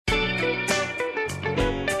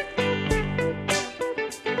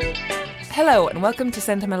Hello and welcome to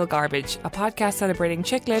Sentimental Garbage, a podcast celebrating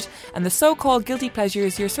chick lit and the so-called guilty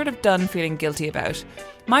pleasures you're sort of done feeling guilty about.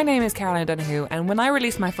 My name is Caroline Donahue, and when I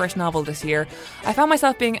released my first novel this year, I found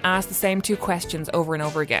myself being asked the same two questions over and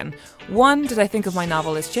over again. One, did I think of my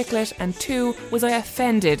novel as chick lit? And two, was I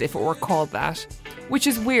offended if it were called that? Which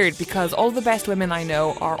is weird because all the best women I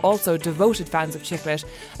know are also devoted fans of chick lit,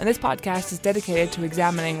 and this podcast is dedicated to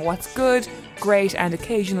examining what's good, great and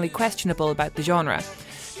occasionally questionable about the genre.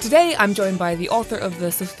 Today I'm joined by the author of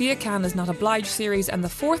the Sophia Khan Is Not Obliged series and the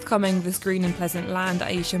forthcoming This Green and Pleasant Land,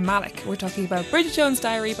 Ayisha Malik. We're talking about Bridget Jones'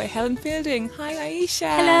 Diary by Helen Fielding. Hi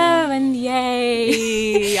Ayisha. Hello and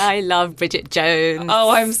yay! I love Bridget Jones. Oh,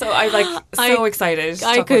 I'm so excited to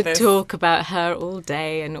I talk could about this. talk about her all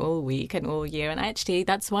day and all week and all year, and actually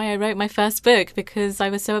that's why I wrote my first book, because I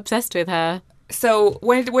was so obsessed with her. So,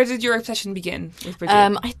 where did your obsession begin with Bridget?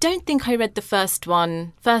 I don't think I read the first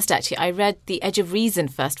one first, actually. I read The Edge of Reason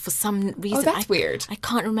first for some reason. Oh, that's weird. I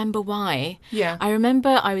can't remember why. Yeah. I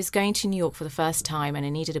remember I was going to New York for the first time and I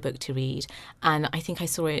needed a book to read. And I think I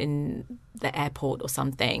saw it in the airport or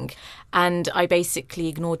something. And I basically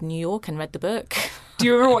ignored New York and read the book. Do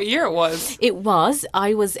you remember what year it was?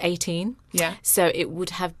 I was 18. Yeah. So it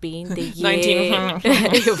would have been the year...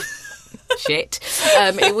 19... Shit.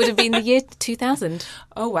 It would have been the year 2000.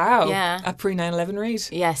 Oh, wow. Yeah. A pre-9/11 read.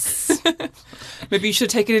 Yes. Maybe you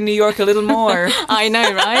should have taken in New York a little more. I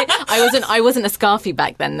know, right? I wasn't a scarfie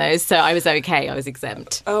back then, though, so I was okay. I was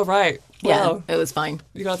exempt. Oh, right. Well, yeah, it was fine.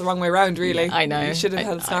 You got it the wrong way around, really. Yeah, I know. You should have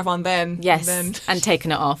had a scarf on then. Yes, and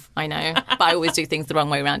taken it off. I know. But I always do things the wrong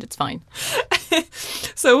way around. It's fine.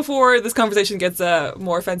 So before this conversation gets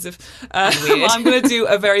more offensive, I'm going to do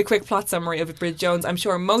a very quick plot summary of Bridget Jones. I'm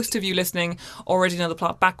sure most of you listening already know the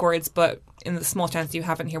plot backwards, but in the small chance you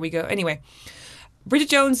haven't, here we go. Anyway, Bridget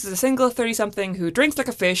Jones is a single 30-something who drinks like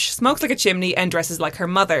a fish, smokes like a chimney and dresses like her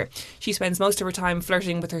mother. She spends most of her time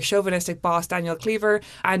flirting with her chauvinistic boss Daniel Cleaver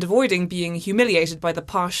and avoiding being humiliated by the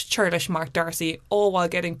posh, churlish Mark Darcy, all while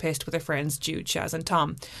getting pissed with her friends Jude, Chaz and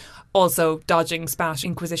Tom. Also dodging Spanish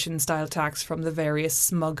Inquisition-style attacks from the various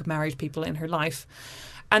smug married people in her life.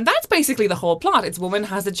 And that's basically the whole plot. It's a woman,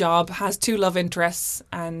 has a job, has two love interests,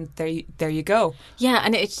 and there you go. Yeah,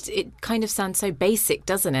 and it kind of sounds so basic,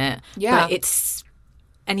 doesn't it? Yeah. But it's...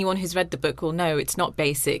 Anyone who's read the book will know it's not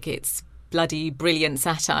basic. It's bloody brilliant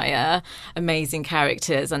satire, amazing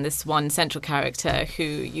characters, and this one central character who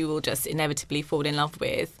you will just inevitably fall in love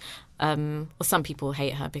with. Well, some people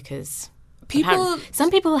hate her because...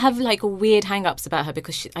 Some people have like weird hang-ups about her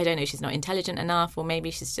because I don't know, she's not intelligent enough, or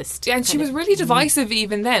maybe she's just... Yeah, and she was really divisive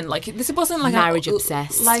even then. Like, this wasn't like marriage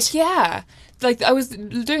obsessed. Like, yeah. Like, I was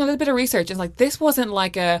doing a little bit of research and like, this wasn't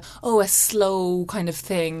like a slow kind of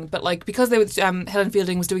thing. But like, because Helen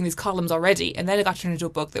Fielding was doing these columns already, and then it got turned into a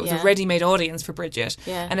book that was a ready-made audience for Bridget.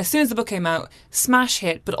 Yeah. And as soon as the book came out, smash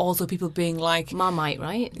hit, but also people being like... Marmite,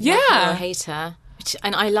 right? Yeah. Love her or hate her.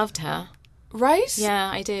 And I loved her. Right?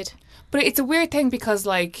 Yeah, I did. But it's a weird thing because,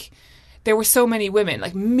 like, there were so many women,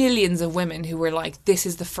 like millions of women who were like, this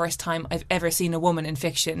is the first time I've ever seen a woman in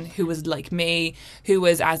fiction who was like me, who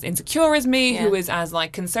was as insecure as me, who was as,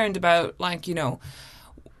 like, concerned about, like, you know,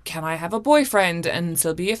 can I have a boyfriend and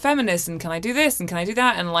still be a feminist, and can I do this and can I do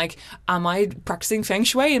that, and, like, am I practicing feng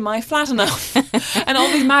shui in my flat enough? And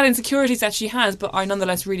all these mad insecurities that she has but are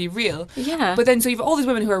nonetheless really real. Yeah. But then so you have all these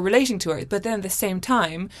women who are relating to her, but then at the same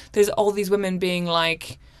time there's all these women being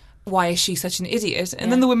like, why is she such an idiot?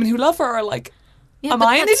 And then the women who love her are like, am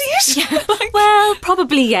I an idiot? Yeah. Like, well,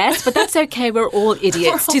 probably yes, but that's okay. We're all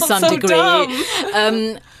idiots to some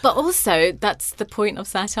degree. But also, that's the point of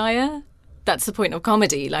satire. That's the point of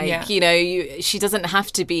comedy. Like, you know, she doesn't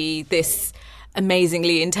have to be this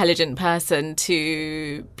amazingly intelligent person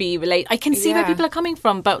to be I can see where people are coming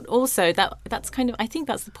from, but also that's kind of, I think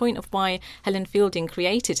that's the point of why Helen Fielding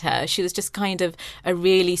created her. She was just kind of a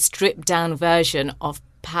really stripped down version of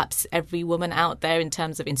perhaps every woman out there in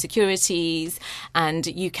terms of insecurities, and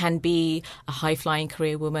you can be a high-flying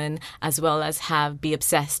career woman as well as be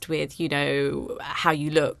obsessed with, you know, how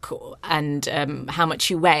you look and how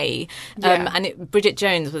much you weigh. Bridget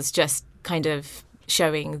Jones was just kind of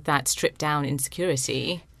showing that stripped down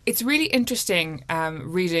insecurity. It's really interesting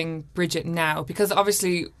reading Bridget now, because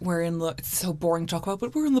obviously it's so boring to talk about,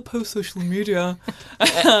 but we're in the post-social media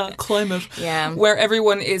climate, where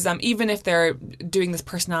everyone is, even if they're doing this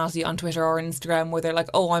personality on Twitter or Instagram where they're like,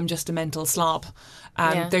 oh, I'm just a mental slob,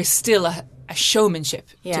 there's still a showmanship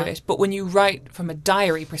to it. But when you write from a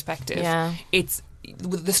diary perspective, it's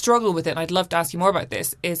the struggle with it, and I'd love to ask you more about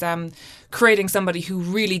this, is creating somebody who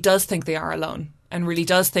really does think they are alone and really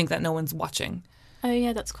does think that no one's watching. Oh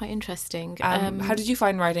yeah, that's quite interesting. How did you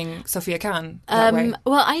find writing Sophia Khan that way?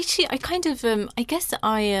 Well, I kind of, I guess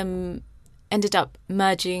I ended up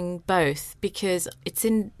merging both because it's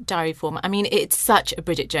in diary format. I mean, it's such a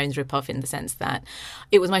Bridget Jones ripoff in the sense that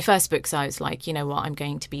it was my first book, so I was like, you know what, I'm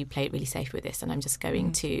going to play it really safe with this, and I'm just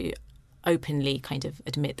going to openly kind of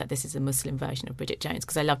admit that this is a Muslim version of Bridget Jones,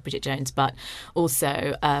 because I love Bridget Jones, but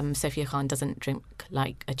also Sophia Khan doesn't drink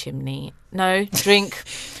like a chimney. No, drink.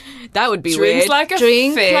 That would be Drinks weird. like a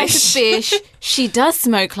Drink fish. like a fish. She does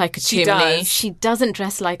smoke like a She chimney. does. She doesn't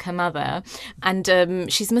dress like her mother. And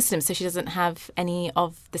she's Muslim, so she doesn't have any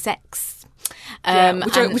of the sex.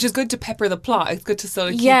 Which is good to pepper the plot. It's good to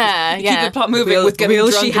sort of keep the plot moving. Will, with getting will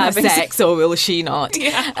drunk she and have having sex or will she not?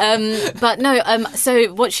 Yeah. But no,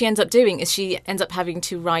 so what she ends up doing is she ends up having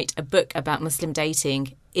to write a book about Muslim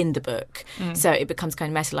dating in the book. So it becomes kind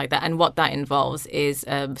of meta like that. And what that involves is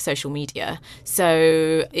social media.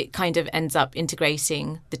 So it kind of ends up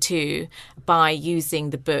integrating the two by using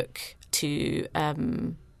the book to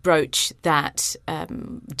broach that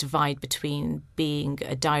divide between being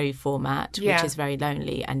a diary format, which is very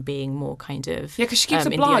lonely, and being more kind of because she keeps a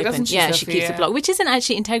in blog, the open. doesn't she? Yeah, Sophia? she keeps a blog, which isn't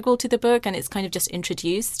actually integral to the book, and it's kind of just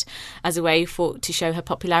introduced as a way to show her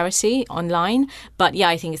popularity online. But yeah,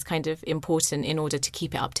 I think it's kind of important in order to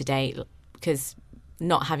keep it up to date, because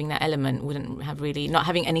not having that element not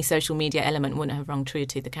having any social media element wouldn't have rung true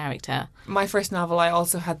to the character. My first novel, I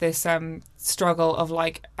also had this struggle of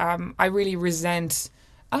like, I really resent.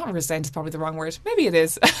 I don't resent is probably the wrong word. Maybe it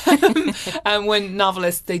is. When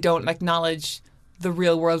novelists, they don't acknowledge the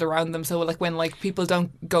real world around them. So like when like people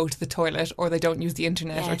don't go to the toilet, or they don't use the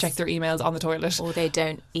internet, or check their emails on the toilet, or they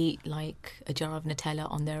don't eat like a jar of Nutella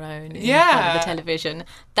on their own in Yeah. front of the television.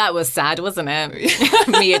 That was sad, wasn't it?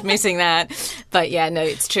 Me admitting that. But yeah, no,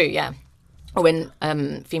 it's true. Yeah. Or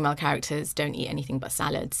when female characters don't eat anything but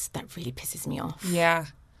salads, that really pisses me off. Yeah.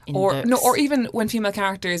 In Or books. no, or even when female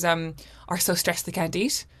characters are so stressed they can't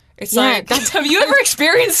eat. It's Yeah, like, have you ever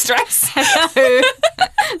experienced stress? No,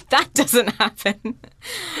 that doesn't happen.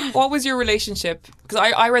 What was your relationship? Because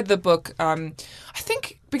I read the book. I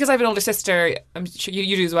think because I have an older sister. I'm sure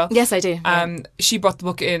you do as well. Yes, I do. She brought the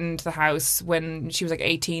book into the house when she was like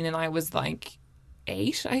 18, and I was like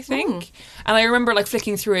 8, I think. And I remember like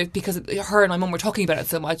flicking through it because her and my mum were talking about it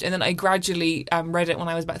so much, and then I gradually read it when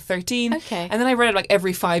I was about 13. Okay. And then I read it like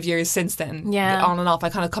every 5 years since then. Yeah. On and off. I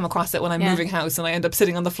kind of come across it when I'm moving house, and I end up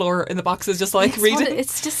sitting on the floor in the boxes just like reading.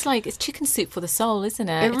 It's just like, it's chicken soup for the soul, isn't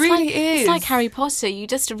it? It really is. It's like Harry Potter. You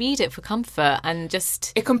just read it for comfort and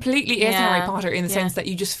just... It completely is Yeah. Harry Potter in the sense that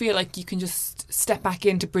you just feel like you can just step back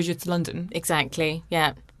into Bridget's London. Exactly,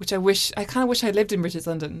 yeah. Which I kind of wish I lived in Bridget's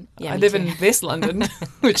London. Yeah, I me live too. in this London,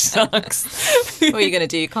 which sucks. What are you going to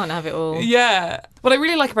do? You can't have it all. Yeah. What I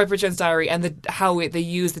really like about Bridget's diary and how they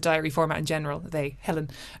use the diary format in general, Helen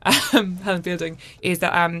Fielding, is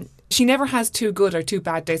that she never has 2 good or 2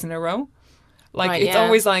 bad days in a row. Like, Right, it's yeah.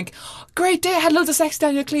 always like, great day, I had loads of sex with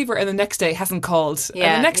Daniel Cleaver, and the next day hasn't called.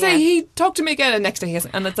 Yeah, and the next day yeah. he talked to me again, and the next day he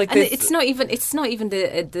hasn't. And it's like And this. it's not even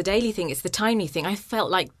the daily thing, it's the timely thing. I felt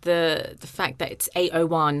like the fact that it's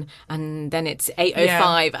 8:01 and then it's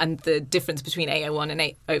 8:05 and the difference between 8:01 and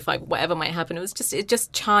 8:05, whatever might happen, it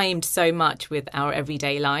just chimed so much with our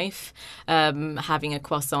everyday life. Having a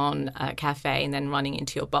croissant at a cafe and then running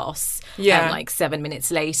into your boss like 7 minutes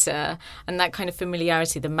later, and that kind of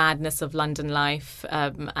familiarity, the madness of London life,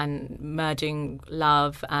 and merging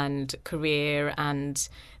love and career, and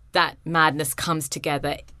that madness comes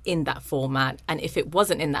together in that format. And if it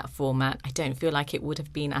wasn't in that format, I don't feel like it would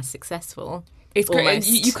have been as successful. It's great. Almost.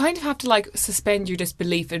 You kind of have to like suspend your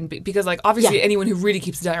disbelief, and because like obviously anyone who really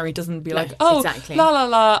keeps a diary doesn't be like, oh, exactly. la la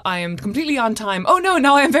la, I am completely on time. Oh no,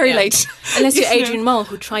 now I am very late. Unless you're You know? Adrian Mole,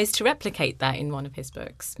 who tries to replicate that in one of his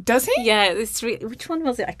books. Does he? Yeah, which one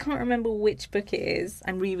was it? I can't remember which book it is.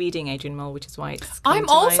 I'm rereading Adrian Mole, which is why it's I'm come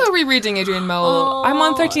to also mind. rereading Adrian Mole. I'm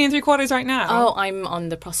on 13 3/4 right now. Oh, I'm on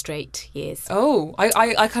the prostrate years. Oh,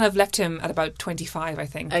 I kind of left him at about 25, I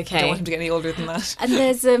think. Okay. I don't want him to get any older than that. And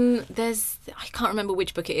there's I can't remember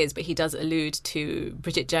which book it is, but he does allude to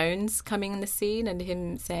Bridget Jones coming in the scene and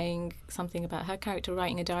him saying something about her character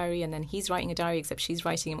writing a diary, and then he's writing a diary, except she's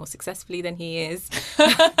writing it more successfully than he is.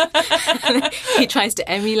 He tries to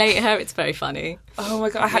emulate her. It's very funny. Oh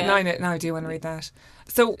my God, now I do want to read that.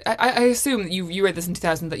 So I assume that you read this in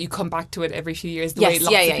 2000, that you come back to it every few years, the way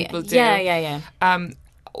lots of people do. Yeah.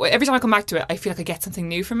 Every time I come back to it, I feel like I get something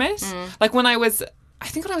new from it. Like when I was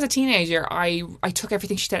a teenager, I took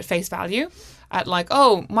everything she said at face value. At like,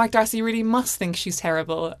 oh, Mark Darcy really must think she's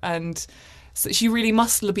terrible, and So she really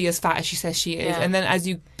must be as fat as she says she is. And then as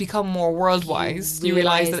you become more world-wise, you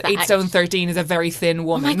realise that 8 stone 13 is a very thin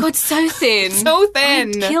woman. Oh my God, so thin. So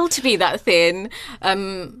thin. I'd kill to be that thin.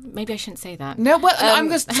 Maybe I shouldn't say that. No, well, I'm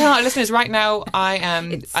going to tell our listeners right now, I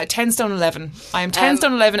am 10 stone 11. I am 10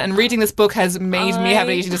 stone 11, and reading this book has made me have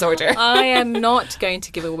an eating disorder. I am not going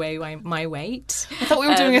to give away my weight. I thought we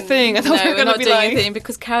were doing a thing. I thought we were going to be like... a thing,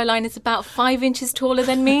 because Caroline is about 5 inches taller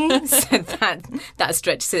than me, so that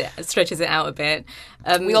stretches it out a bit.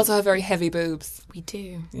 We also have very heavy boobs. We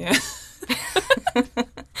do. Yeah.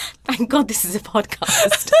 Thank God this is a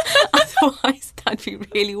podcast. Otherwise, that'd be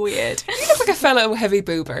really weird. You look like a fellow heavy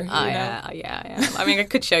boober. Yeah, I am. I mean, I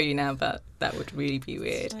could show you now, but that would really be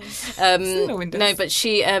weird. No, but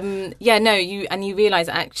she, you realise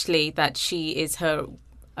actually that she is her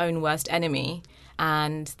own worst enemy.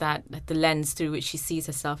 And that the lens through which she sees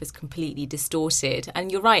herself is completely distorted.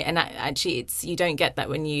 And you're right. And actually, you don't get that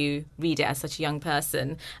when you read it as such a young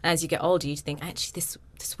person. And as you get older, you think, actually,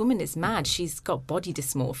 this woman is mad. She's got body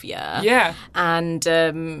dysmorphia. Yeah. And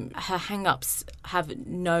her hang-ups have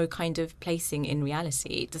no kind of placing in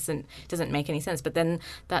reality. It doesn't make any sense. But then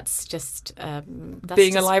that's just...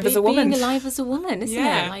 being alive as a woman. Being alive as a woman, isn't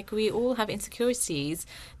it? Like, we all have insecurities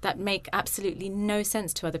that make absolutely no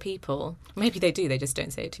sense to other people. Maybe they do. They just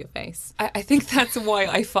don't say it to your face. I think that's why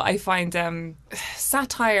I find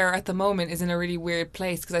satire at the moment is in a really weird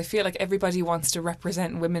place, because I feel like everybody wants to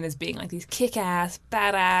represent women as being like these kick-ass,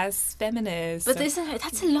 badass feminists. But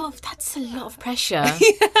that's a lot of pressure,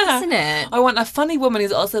 isn't it? I want a funny woman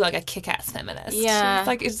who's also like a kick-ass feminist. Yeah,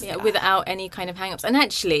 without any kind of hang-ups. And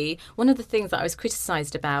actually, one of the things that I was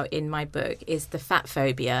criticised about in my book is the fat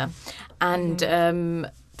phobia, and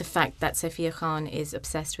the fact that Sophia Khan is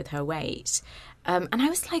obsessed with her weight. And I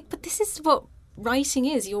was like, but this is what writing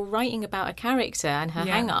is. You're writing about a character and her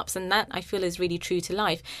hang-ups, and that, I feel, is really true to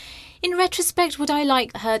life. In retrospect, would I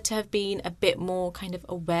like her to have been a bit more kind of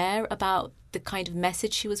aware about the kind of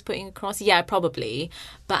message she was putting across? Yeah, probably.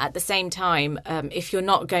 But at the same time, if you're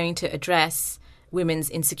not going to address women's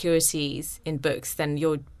insecurities in books, then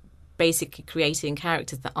you're basically creating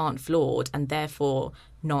characters that aren't flawed and therefore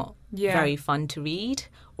not very fun to read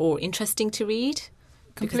or interesting to read.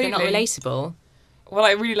 Because they're not relatable. What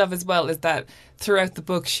I really love as well is that throughout the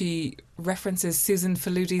book she references Susan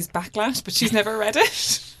Faludi's Backlash, but she's never read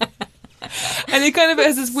it. And it kind of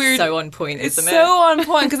has this weird... So on point, isn't it? It's so on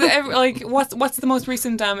point, because what's the most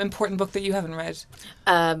recent important book that you haven't read?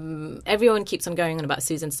 Everyone keeps on going on about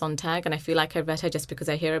Susan Sontag, and I feel like I've read her just because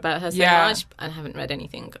I hear about her so much. I haven't read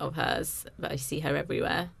anything of hers, but I see her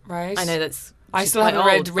everywhere. Right. I know that's... I still haven't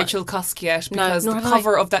read Rachel Cusk yet, because the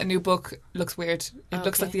cover of that new book looks weird. It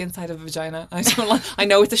looks like the inside of a vagina. I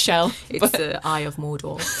know it's a shell. It's the Eye of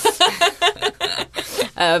Mordor.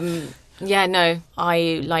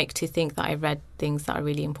 I like to think that I've read things that are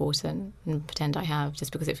really important and pretend I have,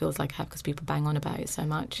 just because it feels like I have, because people bang on about it so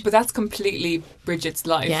much. But that's completely Bridget's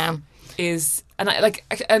life. Yeah.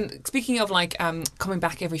 And speaking of coming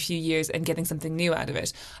back every few years and getting something new out of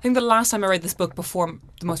it, I think the last time I read this book before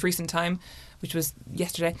the most recent time, which was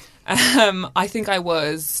yesterday, I think I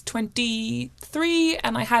was 23,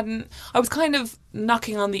 and I was kind of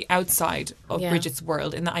knocking on the outside of Bridget's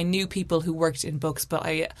world, in that I knew people who worked in books, but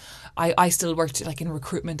I still worked like in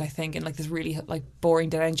recruitment, I think, in like this really like boring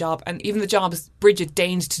dead-end job. And even the jobs Bridget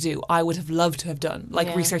deigned to do, I would have loved to have done,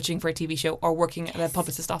 like researching for a TV show or working at a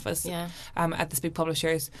publicist office at this big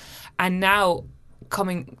publishers. And now,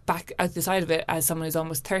 coming back out the side of it as someone who's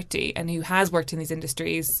almost 30 and who has worked in these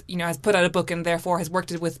industries, has put out a book and therefore has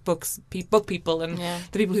worked with book people and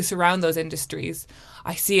the people who surround those industries,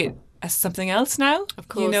 I see it as something else now. Of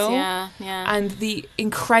course, yeah. And the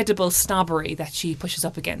incredible snobbery that she pushes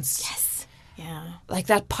up against. Yes, yeah. Like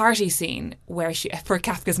that party scene where she, for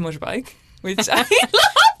Kafka's Motorbike, which I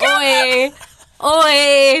love.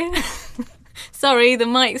 Oi! Sorry, the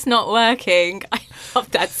mic's not working. I love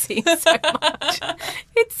that scene so much.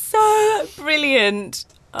 It's so brilliant.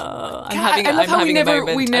 I love how we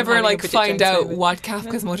never like find out what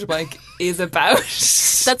Kafka's Motorbike is about.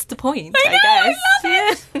 That's the point, I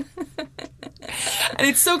guess. Yeah. And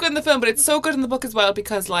it's so good in the film, but it's so good in the book as well,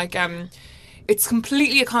 because like it's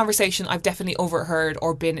completely a conversation I've definitely overheard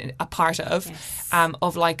or been a part of,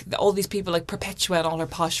 of like all these people like Perpetua and all her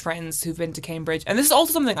posh friends who've been to Cambridge. And this is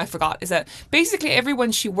also something I forgot, is that basically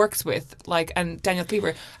everyone she works with, like, and Daniel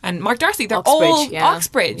Cleaver and Mark Darcy, they're all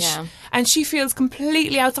Oxbridge. Yeah. And she feels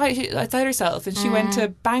completely outside herself, and she went to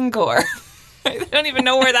Bangor. I don't even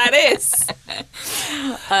know where that is.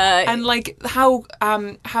 And like how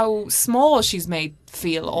small she's made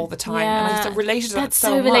feel all the time. And I just related to that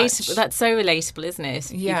so much. That's so relatable, isn't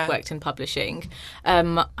it? Yeah. You've worked in publishing. I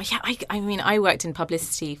mean, I worked in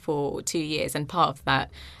publicity for 2 years, and part of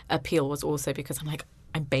that appeal was also because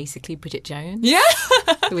I'm basically Bridget Jones. Yeah.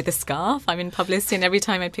 With a scarf. I'm in publicity, and every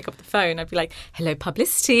time I'd pick up the phone, I'd be like, hello,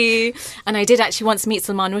 publicity. And I did actually once meet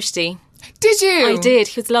Salman Rushdie. Did you? I did.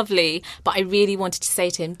 He was lovely. But I really wanted to say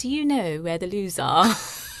to him, do you know where the loos are?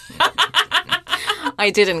 I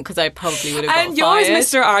didn't, because I probably would have got fired. And yours,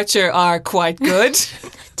 Mr. Archer, are quite good.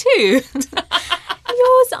 Too.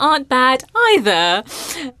 Yours aren't bad either.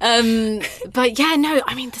 But yeah, no,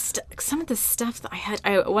 I mean, some of the stuff that I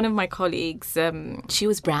heard, one of my colleagues, she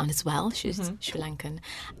was brown as well. She was Sri Lankan.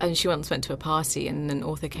 And she once went to a party, and an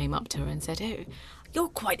author came up to her and said, oh, you're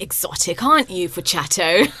quite exotic, aren't you, for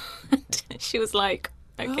Chatto? And she was like,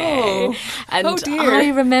 okay. Oh. And dear. I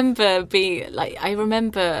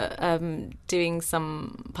remember doing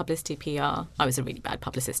some publicity PR. I was a really bad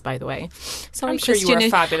publicist, by the way. Sorry, I'm sure Christian, you were a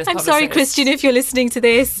fabulous I'm publicist. sorry, Christian, if you're listening to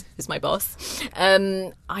this. Who's my boss.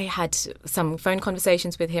 I had some phone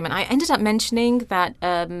conversations with him, and I ended up mentioning that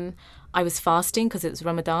I was fasting because it was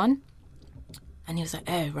Ramadan. And he was like,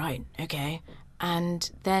 oh, right, okay. And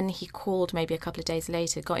then he called maybe a couple of days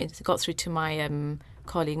later, got through to my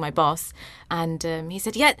colleague, my boss, and he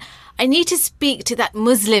said, yeah, I need to speak to that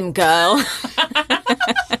Muslim girl.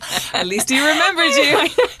 At least he remembered you.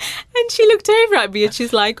 And she looked over at me and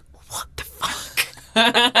she's like, what the fuck?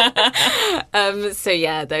 So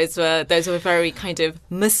yeah, those were very kind of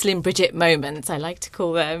Muslim Bridget moments. I like to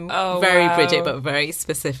call them. Very wow. Bridget, but very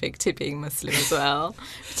specific to being Muslim as well.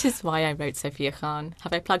 Which is why I wrote Sophia Khan.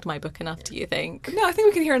 Have I plugged my book enough, do you think? No, I think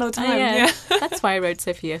we can hear another time. Yeah. That's why I wrote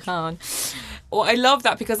Sophia Khan. Well, I love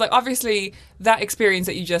that because, like, obviously that experience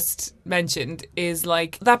that you just mentioned is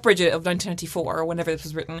like that Bridget of 1994 or whenever this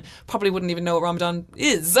was written probably wouldn't even know what Ramadan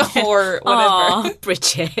is or whatever. Aw,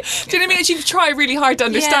 Bridget. Do you know what I mean? She'd try really hard to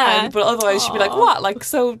understand, Yeah. but otherwise she'd be like, what? Like,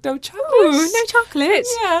 so no chocolate? Ooh, no chocolate.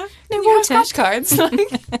 Yeah. No Can you have water. flashcards?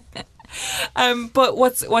 Like, but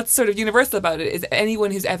what's sort of universal about it is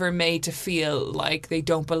anyone who's ever made to feel like they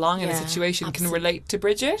don't belong in a Yeah, situation can relate to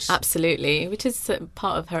Bridget. Absolutely, which is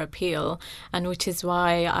part of her appeal, and which is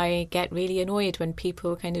why I get really annoyed when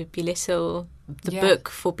people kind of belittle the book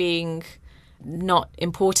for being not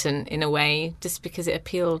important in a way, just because it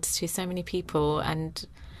appealed to so many people. And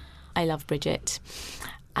I love Bridget.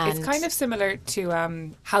 And It's kind of similar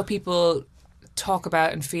to how people talk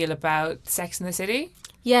about and feel about Sex and the City.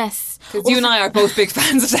 yes, Because you and I are both big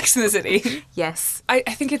fans of Sex and the City. yes, I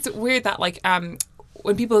think it's weird that like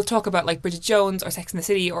when people talk about like Bridget Jones or Sex and the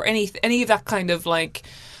City or any of that kind of like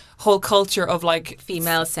whole culture of like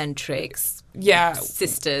female centric, yeah,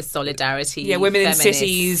 sister solidarity, yeah, women feminist. in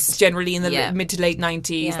cities generally in the Yeah. mid to late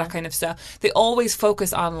 90s, Yeah. that kind of stuff. They always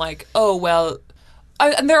focus on like, oh well.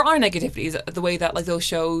 And there are negativities, the way that like those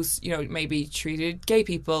shows, you know, maybe treated gay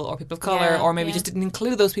people or people of colour, or maybe just didn't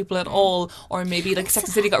include those people at all, or maybe like Sex and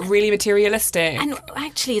the City got really materialistic. And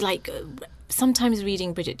actually, like, sometimes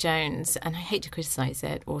reading Bridget Jones, and I hate to criticise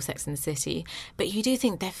it, or Sex and the City, but you do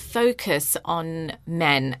think their focus on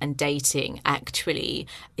men and dating actually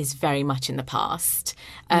is very much in the past.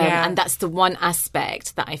 And that's the one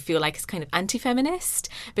aspect that I feel like is kind of anti-feminist,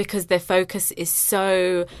 because their focus is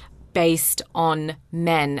so based on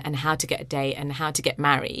men and how to get a date and how to get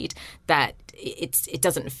married that it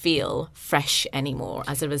doesn't feel fresh anymore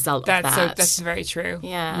as a result of that. So that's very true.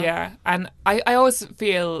 Yeah. And I always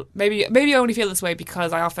feel maybe I only feel this way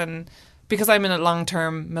because because I'm in a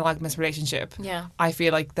long-term monogamous relationship. Yeah. I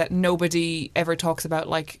feel like that nobody ever talks about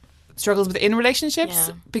like struggles within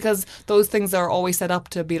relationships because those things are always set up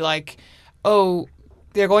to be like, oh,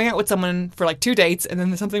 they're going out with someone for like 2 dates and then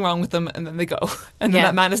there's something wrong with them and then they go. And then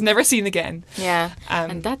that man is never seen again. Yeah.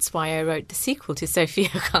 And that's why I wrote the sequel to Sophia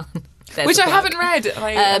Khan. Which I haven't read.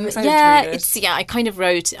 I'm excited to read it. I kind of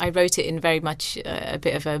wrote it in very much a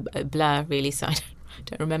bit of a blur, really, so I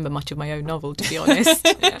don't remember much of my own novel, to be honest.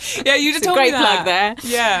 Yeah, you just told great me that. plug there.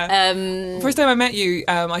 Yeah. First time I met you,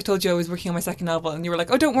 I told you I was working on my second novel and you were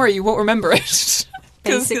like, oh, don't worry, you won't remember it.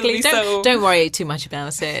 Basically, don't worry too much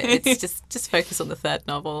about it. It's just focus on the third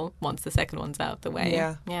novel once the second one's out of the way.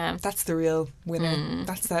 Yeah. That's the real winner.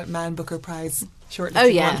 That's that Man Booker Prize shortlisted Oh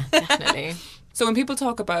yeah, one. definitely. So when people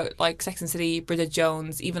talk about like Sex and the City, Bridget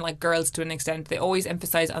Jones, even like girls to an extent, they always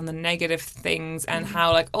emphasize on the negative things and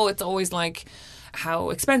how like, oh, it's always like how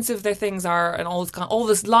expensive their things are, and all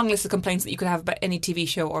this long list of complaints that you could have about any TV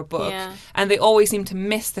show or book. Yeah. And they always seem to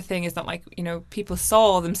miss the thing is that, like, you know, people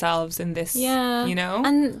saw themselves in this, you know?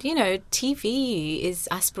 And, you know, TV is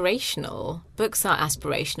aspirational. Books are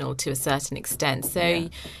aspirational to a certain extent. So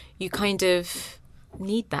you kind of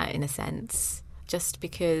need that in a sense, just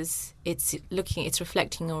because it's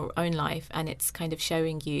reflecting your own life, and it's kind of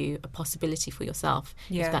showing you a possibility for yourself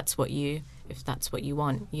if that's what you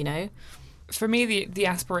want, you know. For me, the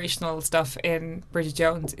aspirational stuff in Bridget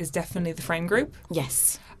Jones is definitely the friend group.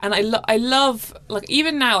 Yes. And I love, like,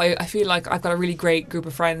 even now I feel like I've got a really great group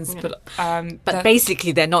of friends, but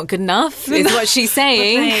basically they're not good enough, is what she's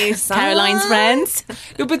saying. Caroline's friends.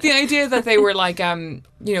 No, but the idea that they were like, you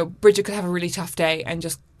know, Bridget could have a really tough day and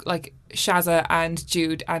just like Shazza and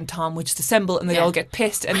Jude and Tom would just assemble and they'd all get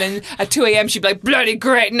pissed, and then at 2 a.m. she'd be like, bloody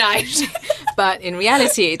great night. But in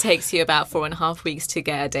reality, it takes you about 4.5 weeks to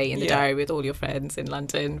get a day in the diary with all your friends in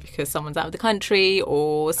London, because someone's out of the country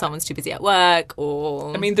or someone's too busy at work,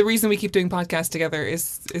 or... I mean, the reason we keep doing podcasts together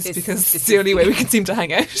is because it's the only way we can seem to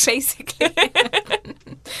hang out. Basically.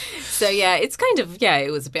 So, yeah, it's kind of,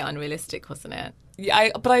 it was a bit unrealistic, wasn't it? Yeah,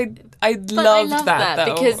 I loved that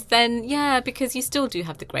though. Because then, because you still do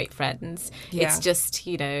have the great friends. Yeah. It's just,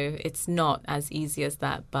 you know, it's not as easy as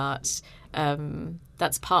that, but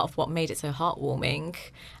that's part of what made it so heartwarming.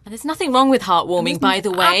 And there's nothing wrong with heartwarming, by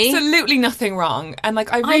the way. Absolutely nothing wrong. And like,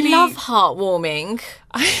 I love heartwarming.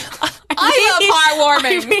 I love heartwarming.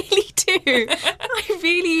 I really do. I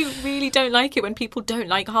really, really don't like it when people don't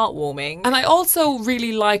like heartwarming. And I also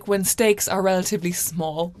really like when stakes are relatively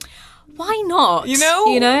small. Why not? You know?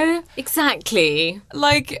 You know? Exactly.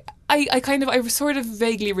 Like, I sort of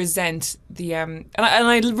vaguely resent the and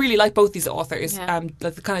I really like both these authors, like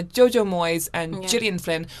the kind of Jojo Moyes and Gillian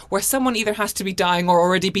Flynn, where someone either has to be dying or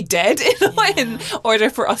already be dead in order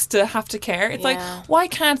for us to have to care. It's like, why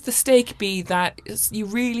can't the stake be that you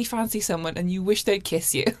really fancy someone and you wish they'd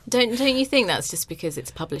kiss you? Don't you think that's just because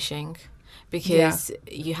it's publishing? Because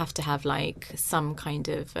you have to have like some kind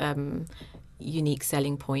of unique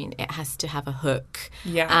selling point. It has to have a hook.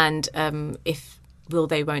 Yeah. And if will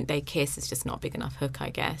they, won't they kiss is just not a big enough hook,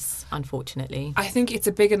 I guess, unfortunately. I think it's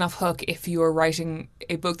a big enough hook if you're writing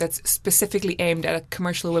a book that's specifically aimed at a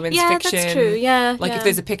commercial women's fiction. Yeah, that's true. Yeah. Like if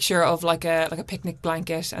there's a picture of like a picnic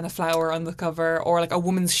blanket and a flower on the cover, or like a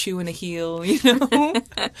woman's shoe and a heel, you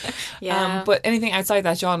know? But anything outside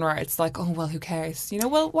that genre, it's like, oh, well, who cares? You know,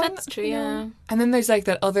 well, why that's true, yeah. And then there's like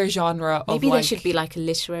that other genre of maybe like... there should be like a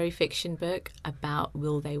literary fiction book about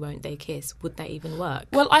will they, won't they kiss. Would that even work?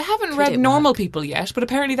 Well, I haven't read Normal People yet, but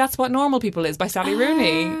apparently that's what Normal People is by Sally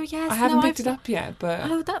Rooney. Yes, I haven't picked it up yet,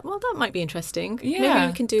 but... that might be interesting. Yeah. Maybe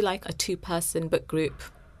we can do like a 2-person book group,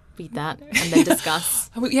 read that, and then discuss.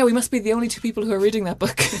 Yeah, we must be the only 2 people who are reading that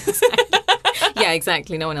book. Yeah,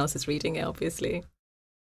 exactly. No one else is reading it, obviously.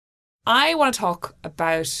 I want to talk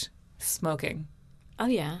about smoking. Oh,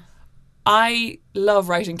 yeah. I love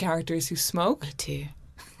writing characters who smoke. Me too.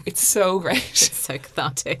 It's so great. It's so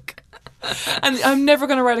cathartic. And I'm never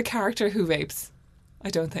going to write a character who vapes. I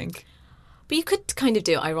don't think. But you could kind of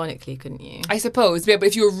do it ironically, couldn't you? I suppose, yeah, but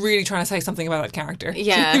if you were really trying to say something about that character.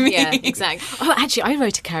 Yeah, yeah, exactly. Oh, actually, I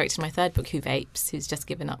wrote a character in my 3rd book who vapes, who's just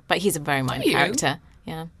given up. But he's a very minor character.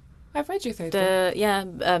 Yeah. I've read your 3rd book.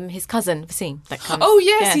 Yeah, his cousin, Vaseem, that comes. Oh,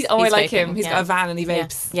 yes. He's I like vaping. him. He's got a van and he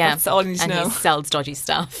vapes. Yeah. That's all you need to know. And he sells dodgy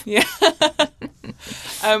stuff. Yeah.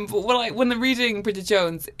 But when I'm reading Bridget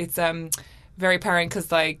Jones, it's very apparent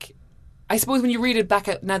because, like, I suppose when you read it back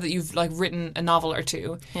now that you've like written a novel or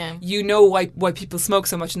 2, you know why people smoke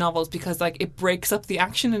so much novels, because like it breaks up the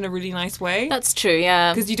action in a really nice way. That's true,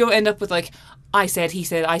 yeah. Because you don't end up with like, I said, he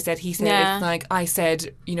said, I said, he said. Yeah. It's like, I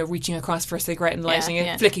said, you know, reaching across for a cigarette and lighting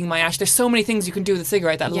it, flicking my ash. There's so many things you can do with a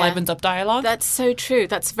cigarette that livens up dialogue. That's so true.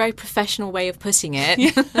 That's a very professional way of putting it.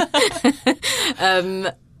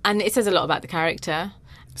 And it says a lot about the character.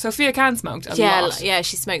 Sophia Can smoked a lot. Yeah,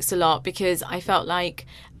 she smokes a lot, because I felt like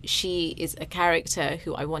she is a character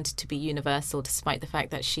who I wanted to be universal, despite the fact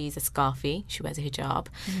that she's a scarfie. She wears a hijab.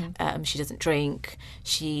 Mm-hmm. She doesn't drink.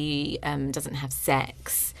 She doesn't have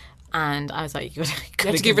sex. And I was like, you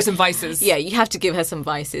have to give her some vices. Yeah, you have to give her some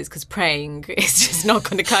vices, because praying is just not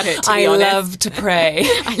going to cut it, to be honest. I love to pray.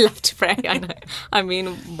 I love to pray, I know. I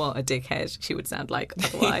mean, what a dickhead she would sound like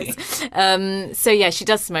otherwise. So yeah, she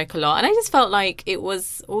does smoke a lot. And I just felt like it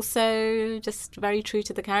was also just very true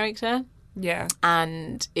to the character. Yeah.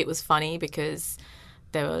 And it was funny because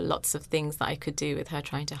there were lots of things that I could do with her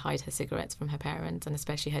trying to hide her cigarettes from her parents, and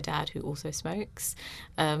especially her dad, who also smokes.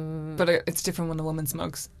 But it's different when a woman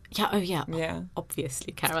smokes. Yeah, oh yeah. Yeah.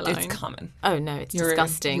 Obviously, Caroline. It's common. Oh no, it's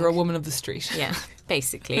disgusting. You're a woman of the street. Yeah,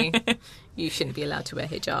 basically. You shouldn't be allowed to wear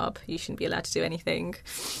hijab. You shouldn't be allowed to do anything.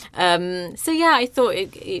 So yeah, I thought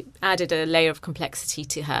it added a layer of complexity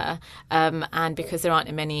to her. And because there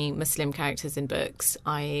aren't many Muslim characters in books,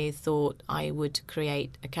 I thought I would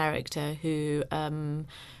create a character who's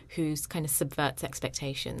kind of subverts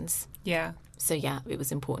expectations. Yeah. So yeah, it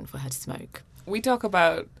was important for her to smoke. We talk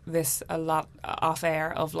about this a lot off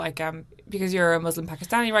air of like, because you're a Muslim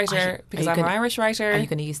Pakistani writer, because I'm an Irish writer. Are you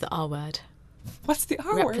going to use the R word? What's the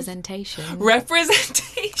R word? Representation.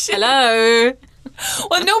 Hello.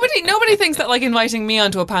 Well, nobody thinks that like inviting me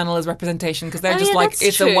onto a panel is representation, because they're just like,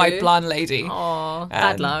 it's true. A white blonde lady. Oh,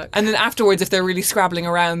 bad luck. And then afterwards, if they're really scrabbling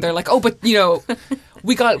around, they're like, oh, but you know,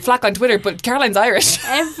 we got flack on Twitter, but Caroline's Irish.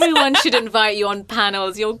 Everyone should invite you on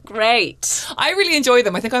panels. You're great. I really enjoy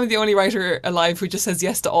them. I think I'm the only writer alive who just says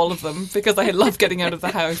yes to all of them, because I love getting out of the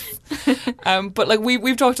house. But like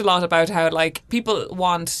we've talked a lot about how like people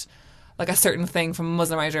want like a certain thing from a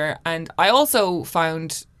Muslim writer, and I also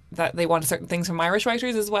found that they want certain things from Irish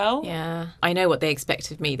writers as well. Yeah, I know what they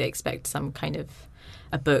expect of me. They expect some kind of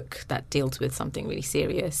a book that deals with something really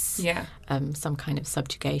serious. Yeah. Some kind of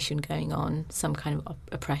subjugation going on, some kind of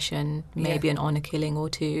oppression, maybe an honour killing or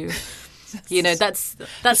two. You know, that's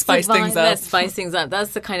spice the vibe. Things up. Let's spice things up.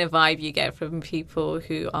 That's the kind of vibe you get from people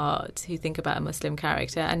who think about a Muslim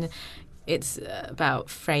character, and it's about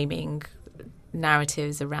framing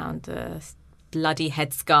narratives around the bloody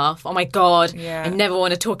headscarf. Oh my God. Yeah. I never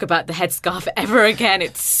want to talk about the headscarf ever again.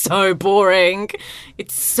 It's so boring.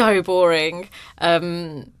 It's so boring.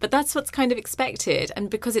 But that's what's kind of expected. And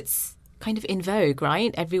because it's kind of in vogue,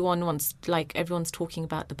 right? Everyone's talking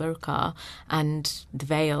about the burqa and the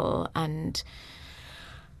veil, and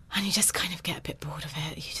you just kind of get a bit bored of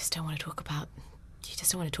it. You just don't want to talk about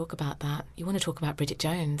that. You want to talk about Bridget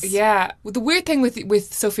Jones. Yeah. The weird thing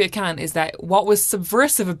with Sophia Khan is that what was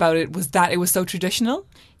subversive about it was that it was so traditional.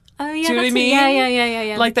 Oh, yeah. Do you know what I mean?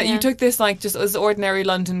 Yeah. Like that you took this, like, just as ordinary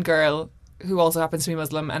London girl who also happens to be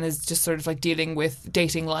Muslim and is just sort of like dealing with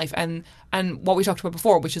dating life and what we talked about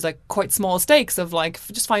before, which is like quite small stakes of like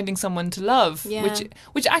just finding someone to love,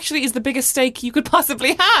 which actually is the biggest stake you could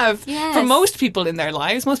possibly have for most people in their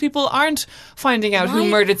lives. Most people aren't finding out who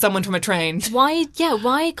murdered someone from a train. Why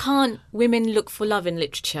can't women look for love in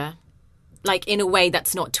literature? Like in a way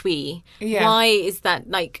that's not twee. Yeah. Why is that?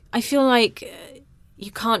 Like, I feel like you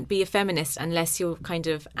can't be a feminist unless you're kind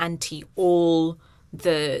of anti all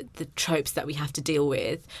the tropes that we have to deal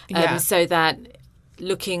with, so that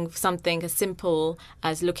looking for something as simple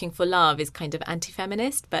as looking for love is kind of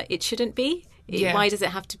anti-feminist, but it shouldn't be. Why does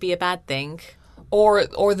it have to be a bad thing? Or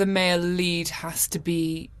the male lead has to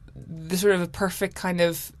be the sort of a perfect kind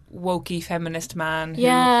of wokey feminist man who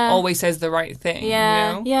always says the right thing.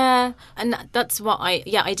 Yeah, you know? yeah, and that's what I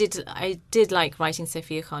did like writing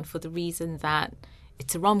Sophia Khan for the reason that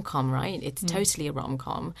it's a rom-com, right? It's totally a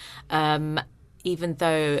rom-com. Even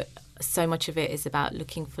though so much of it is about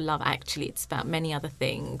looking for love, actually it's about many other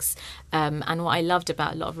things. And what I loved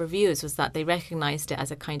about a lot of reviewers was that they recognised it as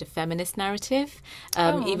a kind of feminist narrative,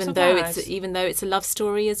 even though it's a love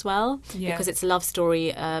story as well, because it's a love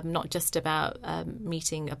story not just about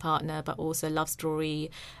meeting a partner, but also a love story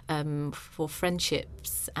for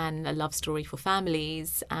friendships and a love story for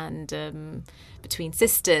families and between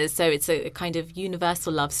sisters. So it's a kind of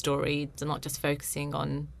universal love story, not just focusing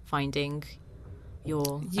on finding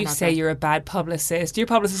You say you're a bad publicist. Your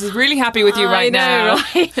publicist is really happy with you right now.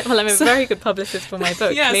 Right? Well, I'm a very good publicist for my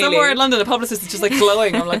book. Yeah, clearly. Somewhere in London, a publicist is just like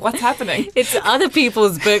glowing. I'm like, what's happening? It's other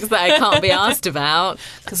people's books that I can't be asked about.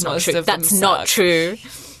 That's not true. That's not true.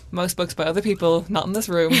 Most books by other people, not in this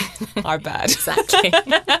room, are bad. Exactly.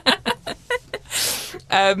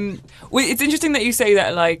 It's interesting that you say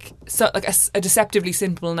that, like, a deceptively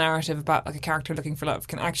simple narrative about like a character looking for love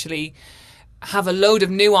can actually have a load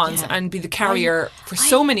of nuance and be the carrier for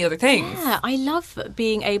so many other things. Yeah, I love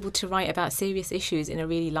being able to write about serious issues in a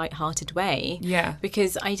really light-hearted way. Yeah.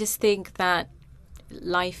 Because I just think that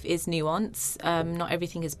life is nuance. Not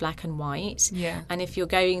everything is black and white. Yeah. And if you're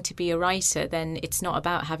going to be a writer, then it's not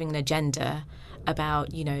about having an agenda about,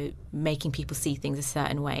 making people see things a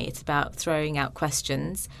certain way. It's about throwing out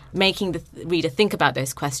questions, making the reader think about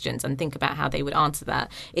those questions and think about how they would answer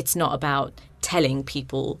that. It's not about telling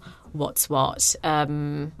people what's what.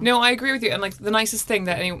 No, I agree with you. And like the nicest thing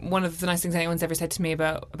one of the nice things anyone's ever said to me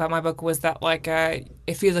about my book was that like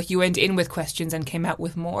it feels like you went in with questions and came out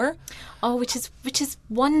with more. Oh, which is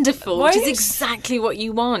wonderful. Right? Which is exactly what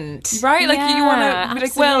you want, right? Like you want to be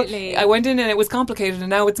like, well, absolutely. I went in and it was complicated, and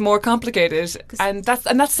now it's more complicated. And that's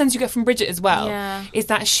the sense you get from Bridget as well. Yeah. Is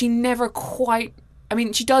that she never quite I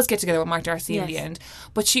mean, she does get together with Mark Darcy in the end,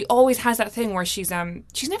 but she always has that thing where she's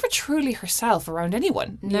never truly herself around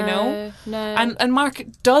anyone, you know? No. And Mark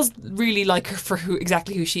does really like her for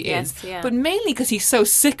exactly who she is, but mainly because he's so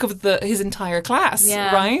sick of his entire class,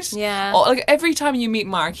 right? Yeah. Like every time you meet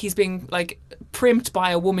Mark, he's being like primped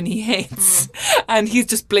by a woman he hates, and he's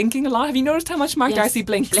just blinking a lot. Have you noticed how much Mark Darcy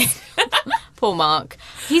blinks? Poor Mark.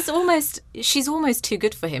 She's almost too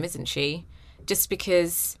good for him, isn't she? Just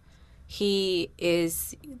because he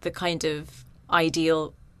is the kind of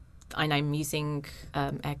ideal, and I'm using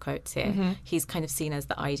air quotes here, he's kind of seen as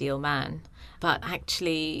the ideal man. But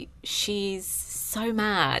actually, she's so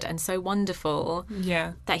mad and so wonderful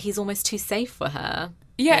that he's almost too safe for her.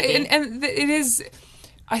 Yeah, and it is...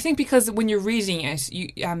 I think because when you're reading it,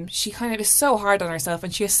 she kind of is so hard on herself,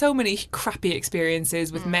 and she has so many crappy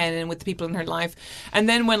experiences with men and with the people in her life. And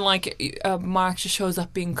then when Mark just shows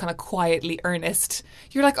up being kind of quietly earnest,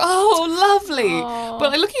 you're like, oh, lovely. Aww.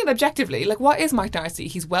 But looking at it objectively, like, what is Mark Darcy?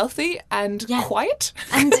 He's wealthy and quiet.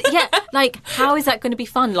 And how is that going to be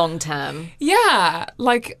fun long term? Yeah,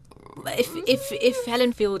 like if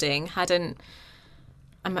Helen Fielding hadn't.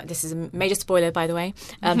 This is a major spoiler, by the way.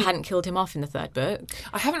 Hadn't killed him off in the third book.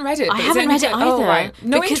 I haven't read it. I haven't read it either. Oh, right.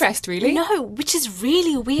 No interest, really? No, which is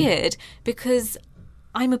really weird because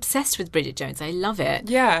I'm obsessed with Bridget Jones. I love it.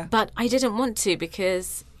 Yeah. But I didn't want to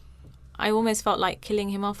because I almost felt like killing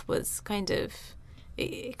him off was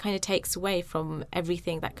it kind of takes away from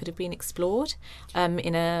everything that could have been explored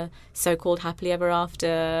in a so-called happily ever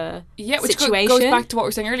after situation. Which goes back to what we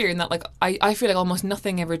were saying earlier in that, like, I feel like almost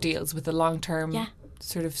nothing ever deals with the long-term...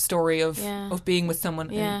 sort of story of being with someone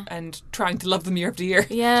and trying to love them year after year.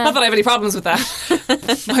 Yeah. Not that I have any problems with that.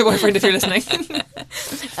 My boyfriend, if you're listening.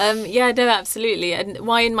 No, absolutely. And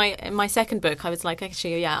why in my second book I was like,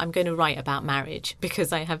 actually, I'm going to write about marriage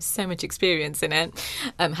because I have so much experience in it,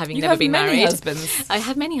 having never been married. You have many husbands. I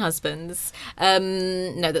have many husbands.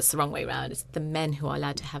 No, that's the wrong way around. It's the men who are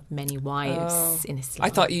allowed to have many wives in Islam. I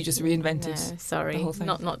thought you just reinvented sorry, the whole thing.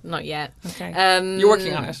 Not yet. Okay. You're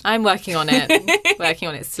working on it. I'm working on it. Working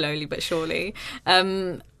on it slowly but surely.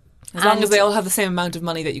 As long as they all have the same amount of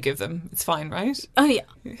money that you give them, it's fine, right? Oh, yeah,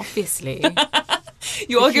 obviously.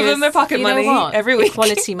 You all give them their pocket money every week.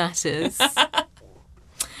 Equality matters.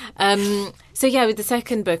 With the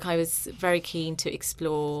second book, I was very keen to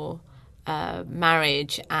explore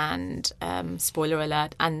marriage and, spoiler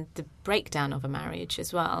alert, and the breakdown of a marriage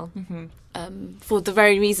as well. For the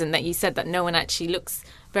very reason that you said that no one actually looks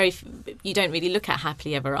you don't really look at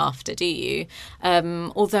happily ever after, do you?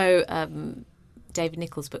 Although David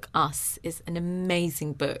Nicholls' book Us is an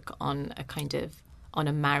amazing book on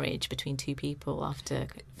a marriage between two people after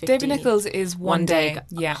 50. David Nicholls is One Day.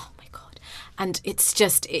 Yeah. Oh my God. And it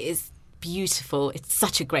is beautiful. It's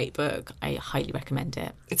such a great book. I highly recommend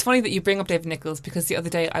it. It's funny that you bring up David Nicholls because the other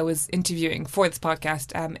day I was interviewing for this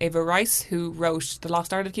podcast Ava Rice, who wrote The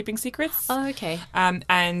Lost Art of Keeping Secrets. Oh, okay.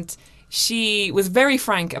 And she was very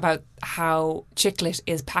frank about how chick lit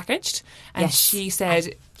is packaged, and she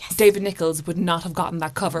said David Nicholls would not have gotten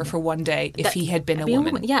that cover for One Day if he had been a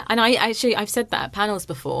woman. Yeah, and I've said that at panels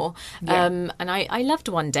before, and I loved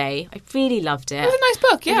One Day. I really loved it. It was a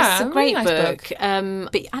nice book, yeah. It's a great book.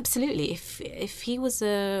 But absolutely, if he was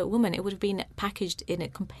a woman, it would have been packaged in a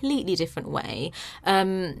completely different way.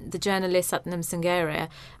 The journalist Satnam Sanghera,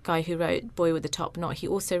 guy who wrote Boy with the Top Knot, he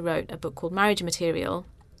also wrote a book called Marriage Material.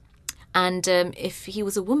 And if he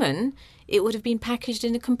was a woman, it would have been packaged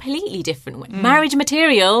in a completely different way. Marriage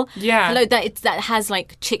Material. Yeah. Hello, that has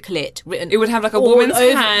like chick lit written. It would have like a woman's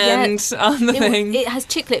hand on the thing. It has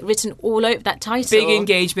chick lit written all over that title. Big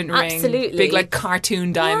engagement ring. Absolutely. Big like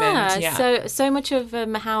cartoon diamond. Yeah. So much of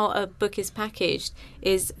how a book is packaged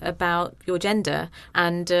is about your gender,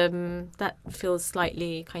 and that feels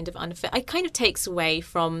slightly kind of unfair. It kind of takes away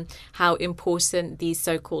from how important these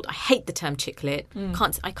so-called, I hate the term chick lit.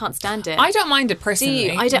 I can't stand it. I don't mind it personally.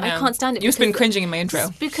 Do you? I can't stand it. You've been cringing in my intro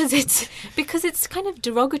because it's kind of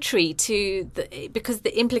derogatory because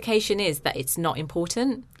the implication is that it's not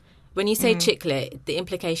important. When you say chick lit, the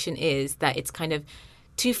implication is that it's kind of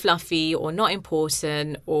too fluffy or not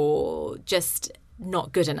important or just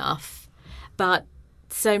not good enough. But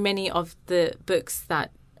so many of the books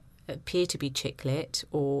that appear to be chick lit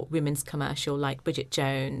or women's commercial, like Bridget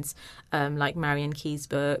Jones, like Marian Key's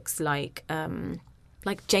books, like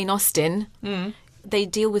Jane Austen. They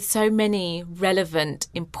deal with so many relevant,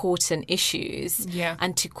 important issues. Yeah.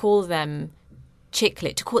 And to call them chick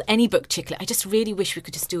lit, to call any book chick lit, I just really wish we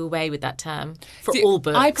could just do away with that term for all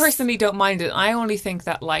books. I personally don't mind it. I only think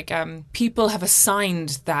that people have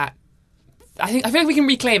assigned that. I feel like we can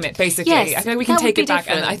reclaim it, basically. Yes, I feel like we can take it back.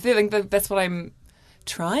 Different. And I feel like that's what I'm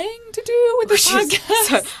trying to do with the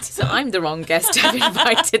podcast. So I'm the wrong guest to have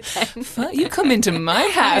invited then. Well, you come into my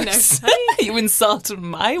house. You insult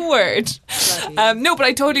my word. No, but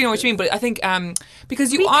I totally know what you mean. But I think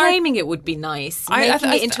because you reclaiming it would be nice.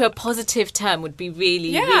 Making it into a positive term would be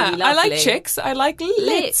really, really lovely. I like chicks. I like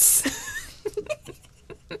lits.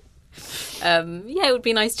 It would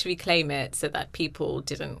be nice to reclaim it so that people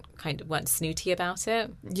weren't snooty about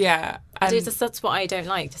it. Yeah. That's what I don't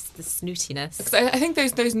like, just the snootiness. I think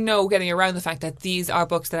there's no getting around the fact that these are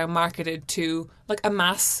books that are marketed to like a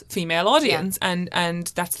mass female audience, and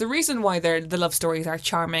that's the reason why the love stories are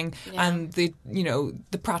charming and the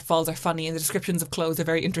pratfalls are funny and the descriptions of clothes are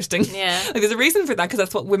very interesting. Yeah. Like there's a reason for that, because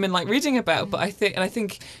that's what women like reading about. But I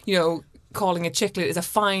think calling it chick lit is a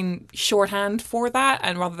fine shorthand for that,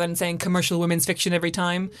 and rather than saying commercial women's fiction every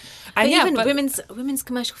time. And but women's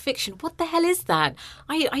commercial fiction, what the hell is that?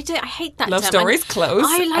 I hate that love term. stories, clothes,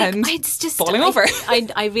 and it's just falling over.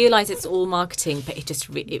 I realise it's all marketing, but it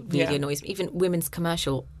really annoys me. Even women's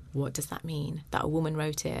commercial, what does that mean? That a woman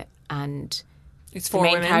wrote it and it's for the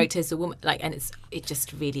main women. character is a woman, and it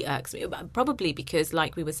just really irks me. Probably because,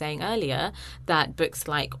 like we were saying earlier, that books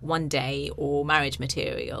like One Day or Marriage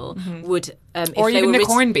Material would, or even Nick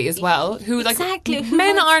Hornby as well. Who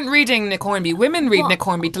men aren't reading Nick Hornby. Women read Nick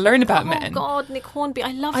Hornby to learn about men. Oh God, Nick Hornby!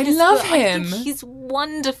 I love him. I think he's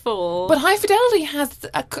wonderful. But High Fidelity has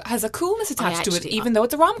a coolness attached to it, even though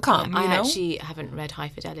it's a rom-com. I actually haven't read High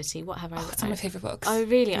Fidelity. What have I read? It's one of my favourite books. Oh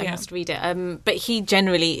really? I must read it. But he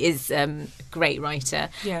generally is a great writer.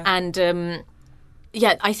 Yeah. And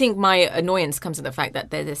I think my annoyance comes from the fact that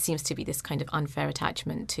there seems to be this kind of unfair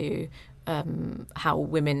attachment to how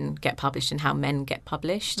women get published and how men get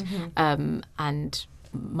published. And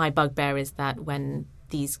my bugbear is that when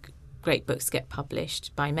these great books get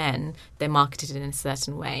published by men, they're marketed in a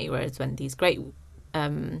certain way, whereas when these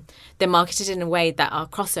they're marketed in a way that are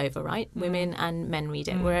crossover, right? Women and men read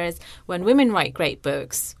it. Whereas when women write great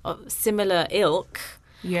books of similar ilk,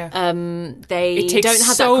 it takes don't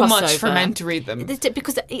have so that crossover. much for men to read them.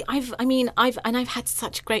 Because I've had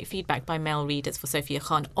such great feedback by male readers for Sophia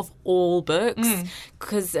Khan of all books,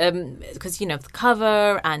 because the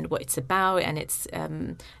cover and what it's about, and it's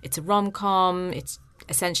a rom-com, it's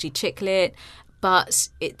essentially chick lit. But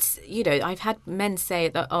it's, I've had men say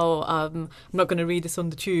that, I'm not going to read this on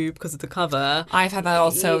the tube because of the cover. I've had that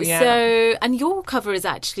also, yeah. So, and your cover is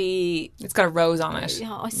actually... It's got a rose on it.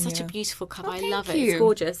 Yeah, it's such a beautiful cover. I love it. You. It's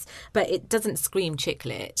gorgeous. But it doesn't scream chick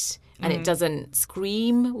lit. And it doesn't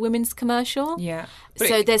scream women's commercial. Yeah.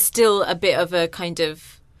 So there's still a bit of a kind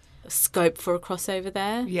of scope for a crossover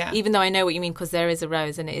there. Yeah. Even though I know what you mean, because there is a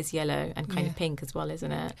rose and it is yellow and kind of pink as well,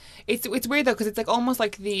 isn't it? It's weird though, because it's like almost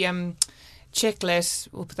like the... chick lit,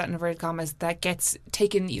 we'll put that in inverted commas, that gets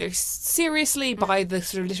taken either seriously by the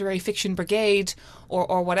sort of literary fiction brigade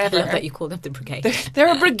or whatever. I love that you call them the brigade.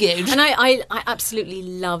 They're a brigade. And I absolutely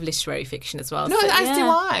love literary fiction as well. No, as do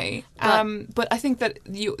I. But I think that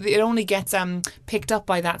it only gets picked up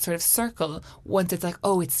by that sort of circle once it's like,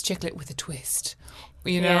 oh, it's chick lit with a twist,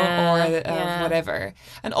 or whatever.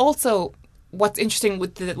 And also... what's interesting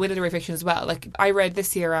with literary fiction as well, like I read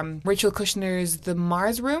this year Rachel Kushner's The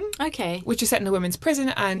Mars Room, which is set in a women's prison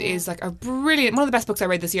and is like a brilliant, one of the best books I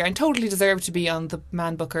read this year and totally deserved to be on the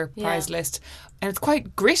Man Booker prize list. And it's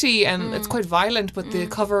quite gritty and it's quite violent, but the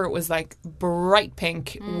cover was like bright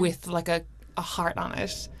pink with like a heart on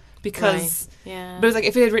it. Because, but it was like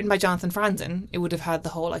if it had written by Jonathan Franzen, it would have had the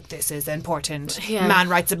whole like, this is important. Man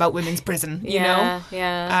writes about women's prison, you know.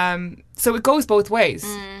 So it goes both ways.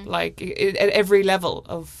 Like at every level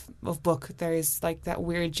of book, there is like that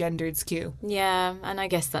weird gendered skew. Yeah, and I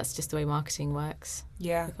guess that's just the way marketing works.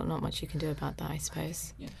 Yeah, not much you can do about that, I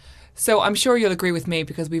suppose. Yeah. So I'm sure you'll agree with me,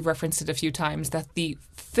 because we've referenced it a few times, that the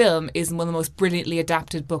film is one of the most brilliantly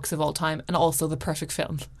adapted books of all time, and also the perfect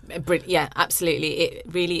film. Yeah, absolutely. It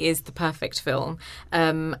really is the perfect film.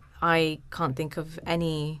 I can't think of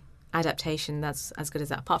any adaptation that's as good as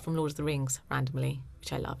that, apart from Lord of the Rings, randomly,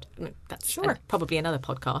 which I loved. That's probably another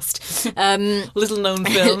podcast. Little known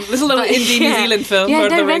film, little known indie New Zealand film. Yeah,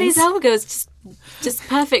 no, Renée Zellweger is just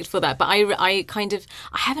perfect for that. But I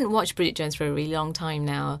haven't watched Bridget Jones for a really long time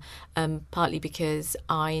now, partly because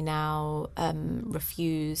I now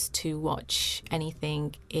refuse to watch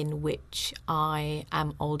anything in which I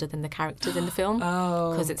am older than the characters in the film.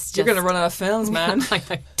 Oh, because it's just, you're going to run out of films, man. I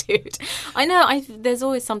know, dude. I know. There's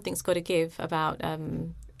always something's got to give about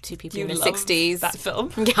two people in their 60s. That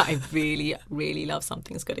film. Yeah, I really, really love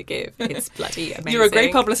Something's Gotta Give. It's bloody amazing. You're a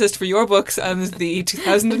great publicist for your books and the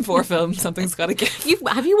 2004 film Something's Gotta Give.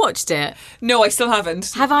 Have you watched it? No, I still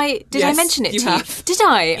haven't. Have I? Did I mention it to you? Did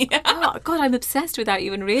I? Yeah. Oh, God, I'm obsessed without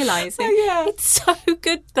even realising. Oh, yeah. It's so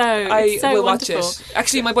good, though. I so will wonderful. watch it.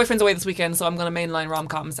 Actually, my boyfriend's away this weekend, so I'm going to mainline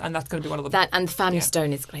rom-coms, and that's going to be one of them. That and The Family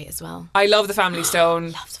Stone is great as well. I love The Family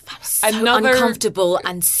Stone. Love The Family. So Another uncomfortable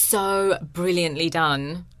and so brilliantly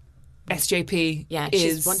done. SJP. Yeah, is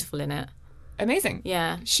she's wonderful in it. Amazing.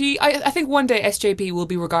 Yeah. I think one day SJP will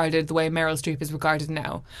be regarded the way Meryl Streep is regarded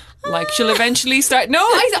now. Like, she'll eventually start... No,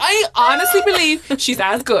 I honestly believe she's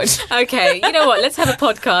as good. Okay, you know what? Let's have a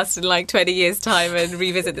podcast in like 20 years' time and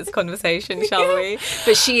revisit this conversation, shall we?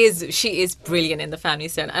 But she is brilliant in The Family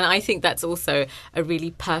Stone. And I think that's also a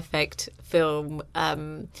really perfect film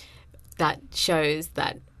that shows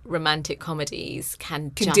that romantic comedies can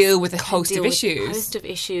deal with a host of issues. A host of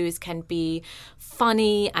issues, can be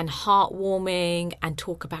funny and heartwarming and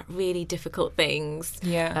talk about really difficult things.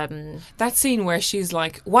 Yeah. That scene where she's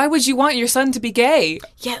like, why would you want your son to be gay?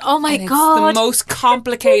 Yeah, oh my God. God. It's the most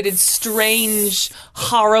complicated, strange,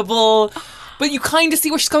 horrible... But you kind of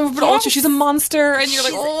see where she's coming from, but also she's a monster, and you're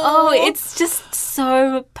like, it's just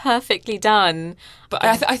so perfectly done. But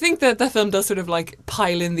I think that the film does sort of like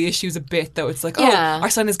pile in the issues a bit, though. It's like,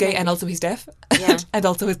 our son is gay, and also he's deaf, and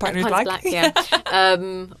also his partner is black. Yeah.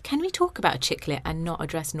 Can we talk about chick lit and not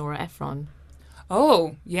address Nora Ephron?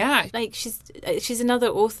 Oh, yeah. Like she's another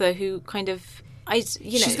author who kind of.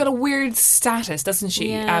 She's got a weird status, doesn't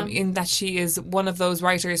she? Yeah. In that she is one of those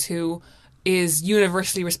writers who is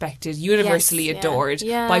universally respected, universally adored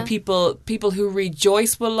by people who read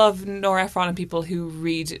Joyce will love Nora Ephron, and people who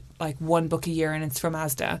read like one book a year and it's from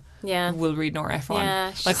Asda will read Nora Ephron.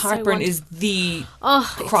 Yeah, like Heartburn is the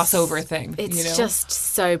crossover thing. It's just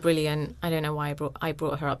so brilliant. I don't know why I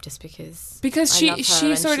brought her up, just because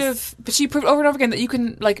she sort of, but she proved over and over again that you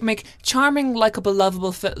can like make charming, likeable,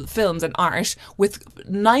 lovable films and art with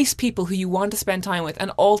nice people who you want to spend time with, and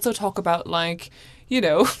also talk about like, you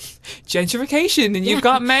know, gentrification and you've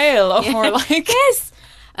got mail, or like... Yes!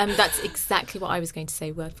 That's exactly what I was going to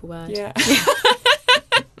say, word for word. Yeah.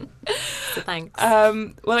 So thanks.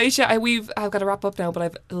 Well, Ayisha, I've got to wrap up now, but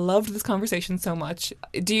I've loved this conversation so much.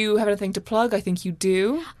 Do you have anything to plug? I think you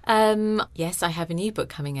do. Yes, I have a new book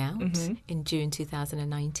coming out in June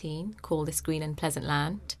 2019 called This Green and Pleasant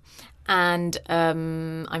Land. And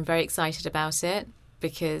I'm very excited about it,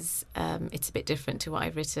 because it's a bit different to what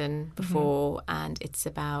I've written before, and it's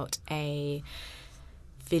about a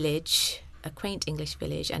village, a quaint English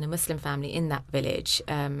village, and a Muslim family in that village,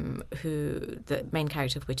 who the main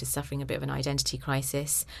character of which is suffering a bit of an identity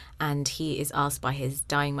crisis, and he is asked by his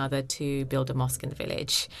dying mother to build a mosque in the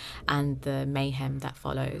village, and the mayhem that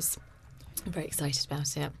follows. I'm very excited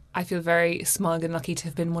about it. I feel very smug and lucky to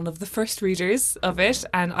have been one of the first readers of it,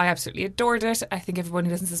 and I absolutely adored it. I think everyone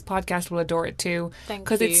who listens to this podcast will adore it too. Thank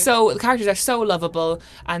you. Because the characters are so lovable,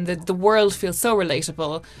 and the world feels so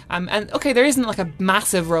relatable. And okay, there isn't like a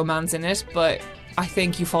massive romance in it, but I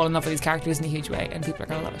think you fall in love with these characters in a huge way, and people are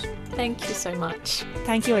going to love it. Thank you so much.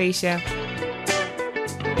 Thank you, Ayisha.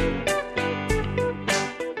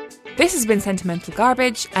 This has been Sentimental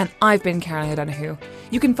Garbage, and I've been Caroline O'Donoghue.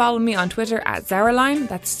 You can follow me on Twitter at Zaraline,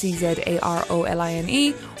 that's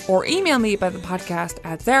CZAROLINE, or email me about the podcast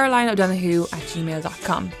at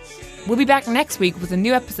zaralineodonoghue@gmail.com. We'll be back next week with a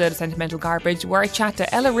new episode of Sentimental Garbage, where I chat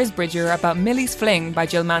to Ella Risbridger about Millie's Fling by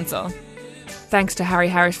Jill Mansell. Thanks to Harry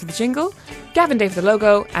Harris for the jingle, Gavin Day for the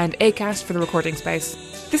logo, and Acast for the recording space.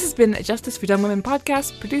 This has been a Justice for Dumb Women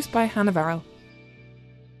podcast, produced by Hannah Varrell.